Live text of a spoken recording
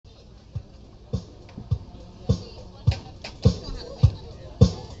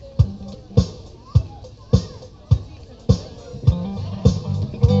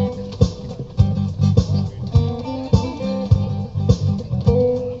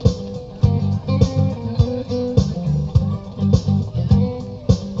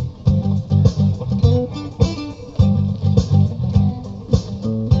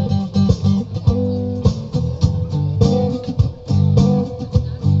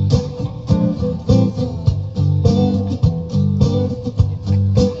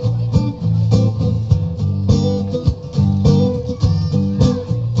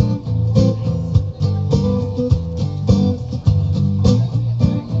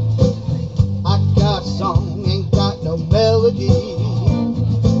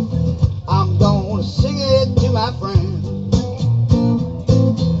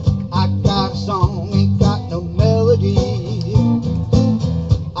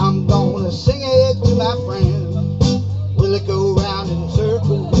gonna sing it to my friend. Will it go round in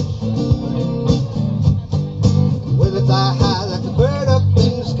circles? Will it fly high like a bird up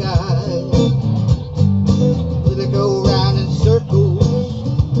in the sky? Will it go round in circles?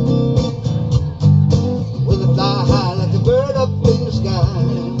 Will it fly high like a bird up in the sky?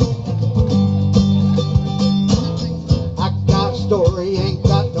 I got a story, ain't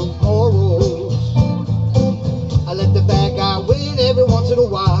got no morals. I let the bad guy win every once in a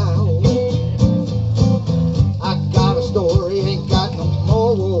while. I got a story, ain't got no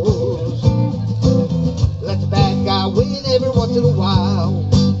morals. Let the bad guy win every once in a while.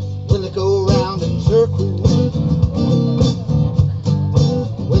 Will it go round in circles?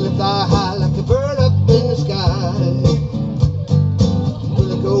 Will it fly high like a bird up in the sky?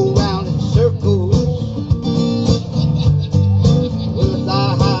 Will it go round in circles? Will it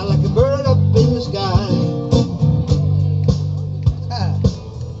fly high like a bird up in the sky?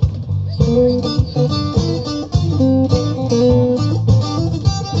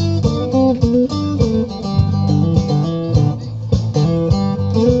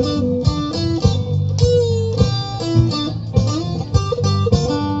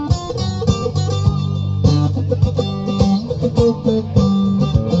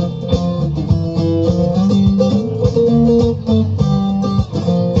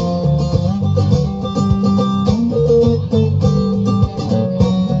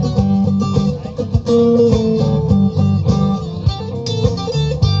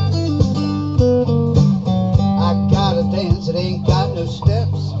 It ain't got no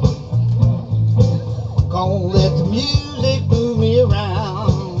steps. Gonna let the music move me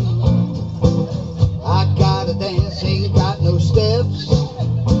around. I gotta dance, ain't got no steps.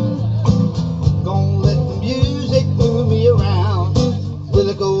 Gonna let the music move me around. Will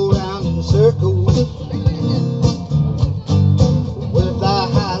it go round in circles? Will it fly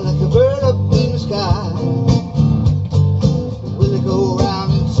high like a bird up in the sky? Will it go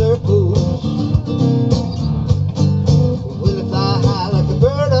round in circles?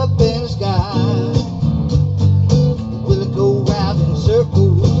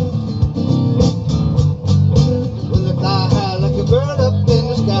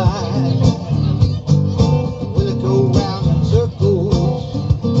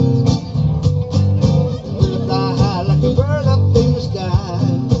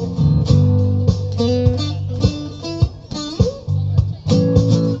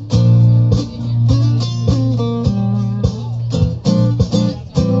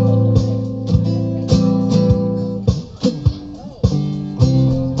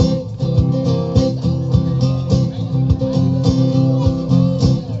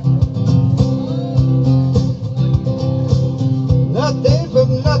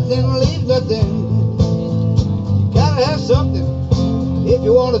 Nothing, leave nothing. You gotta have something if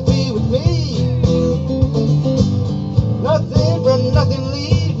you wanna be with me. Nothing from nothing,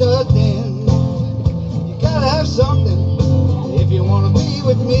 leave nothing. You gotta have something if you wanna be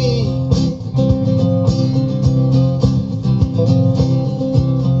with me.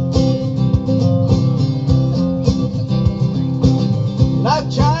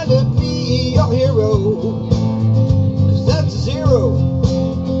 Not trying to be your hero, 'cause that's a zero.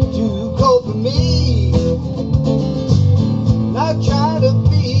 Too cold for me. Not trying to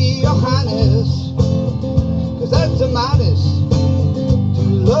be your highness, 'cause that's a minus.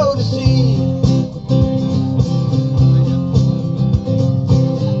 Too low to see.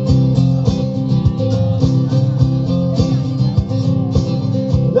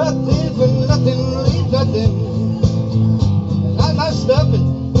 Nothing for nothing, leave nothing. Not my stuffing,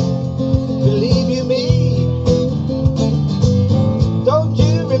 believe you me. Don't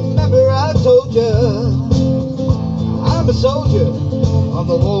you remember I told you I'm a soldier of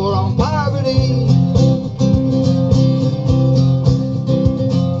the war on poverty.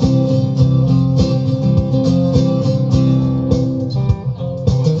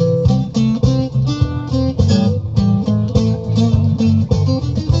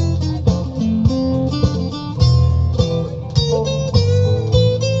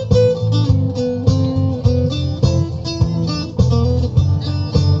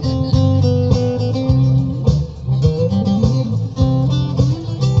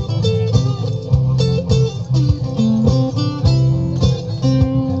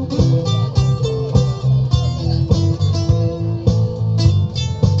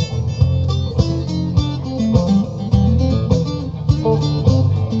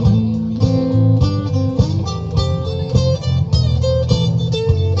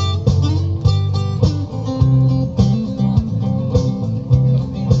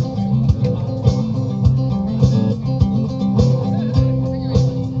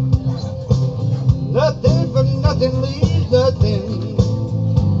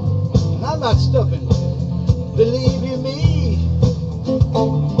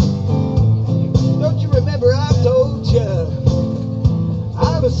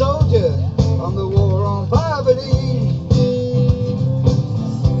 soldier on the war on poverty.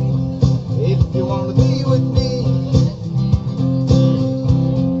 If you want to be